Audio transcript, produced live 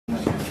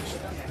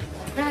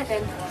Right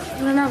then.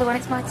 You want another one?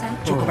 It's my turn.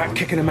 Talk about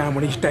kicking a man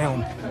when he's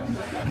down.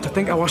 And to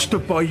think how I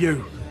stood by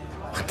you.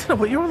 I don't know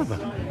what you're on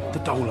about. The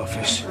dole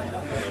office.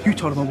 You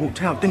told him I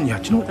walked out, didn't you?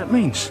 Do you know what that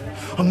means?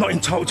 I'm not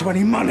entitled to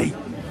any money.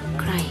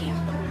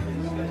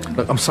 Graham.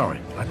 Look, I'm sorry.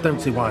 I don't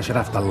see why I should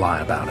have to lie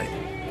about it.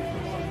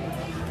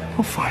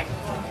 Oh, fine.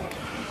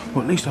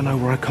 Well, at least I know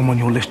where I come on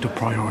your list of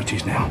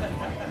priorities now.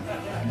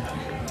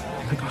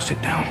 I think I'll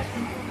sit down.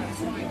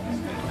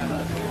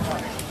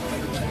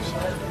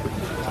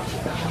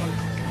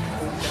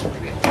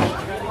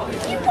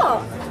 You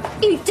what?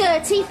 You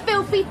dirty,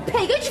 filthy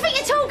pig! Who do you think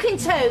you're talking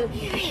to?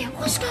 Yeah,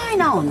 what's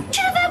going on? Do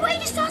you know that what you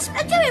just asked me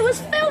to do? It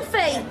was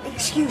filthy!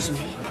 Excuse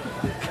me.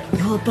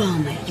 You're a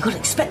barmaid. You got to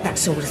expect that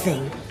sort of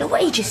thing. Look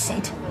what he just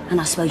said. And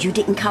I suppose you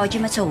didn't encourage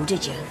him at all,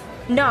 did you?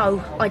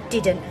 No, I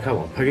didn't. Come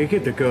on, Peggy,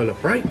 give the girl a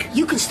break.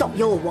 You can stop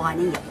your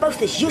whining. You're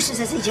both as useless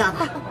as each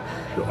other.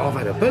 Look, I've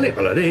had a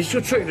bellyful of this.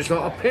 You're treating us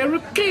like a pair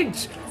of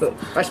kids. Look,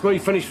 that's me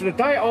finished for the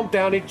day. I'm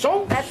down in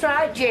tongs. That's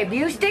right, Jim.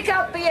 You stick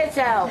up for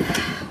yourself.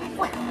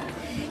 Well,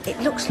 it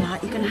looks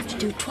like you're going to have to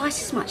do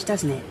twice as much,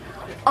 doesn't it?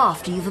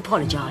 After you've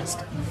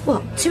apologised.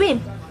 What, to him?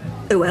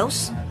 Who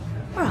else?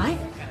 All right,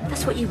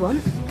 that's what you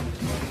want.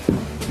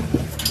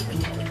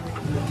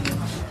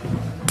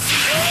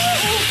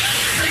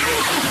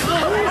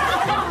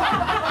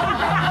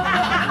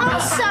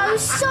 I'm so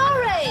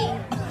sorry!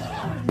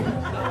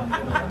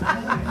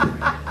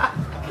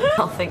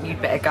 I think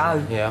you'd better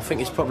go. Yeah, I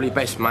think it's probably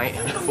best, mate,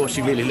 before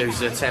she really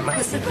loses her temper.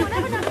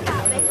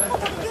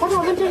 What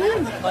am I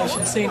doing? I should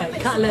have seen it.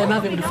 You can't let him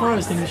have it with the fire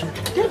extinguisher.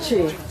 Did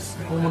she? I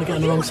don't want to get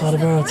on the wrong side of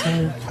her, I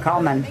tell you.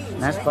 Common.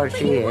 That's what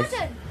she is.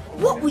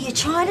 What were you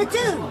trying to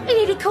do? He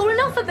needed cooling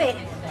off a bit.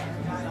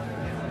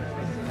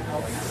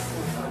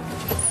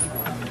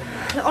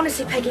 Look,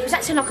 honestly, Peggy, he was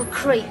acting like a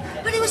creep.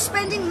 But he was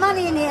spending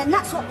money in here, and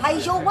that's what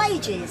pays your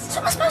wages.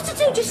 So what am I supposed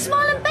to do? Just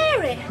smile and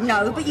bear it?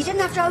 No, but you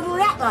didn't have to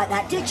overreact like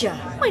that, did you?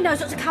 Well, he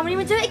knows not to come in here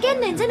and do it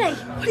again then, doesn't he?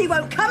 Well, he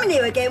won't come in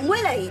here again,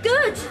 will he?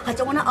 Good. I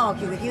don't want to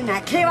argue with you now.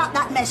 Clear up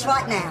that mess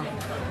right now.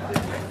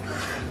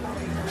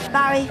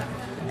 Barry,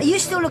 are you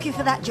still looking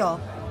for that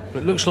job?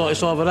 It looks like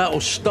it's either that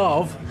or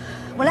starve.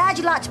 Well, how'd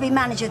you like to be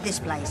manager of this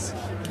place?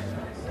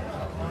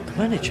 The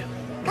manager?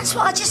 That's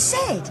what I just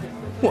said.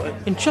 What,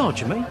 in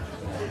charge of me?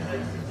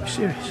 You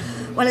serious?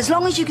 Well, as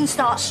long as you can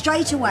start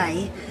straight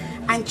away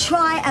and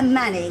try and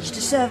manage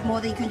to serve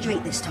more than you can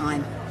drink this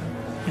time.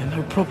 Yeah,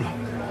 no problem.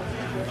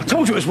 I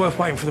told you it was worth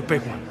waiting for the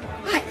big one.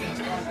 Right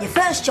then. Your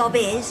first job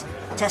is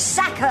to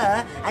sack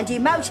her and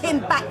demote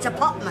him back to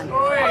potman.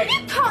 Oh,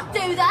 you can't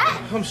do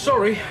that! I'm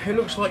sorry. It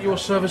looks like your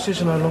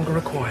services are no longer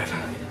required.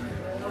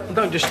 And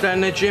don't just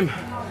stand there, Jim.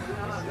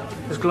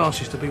 There's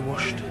glasses to be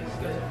washed.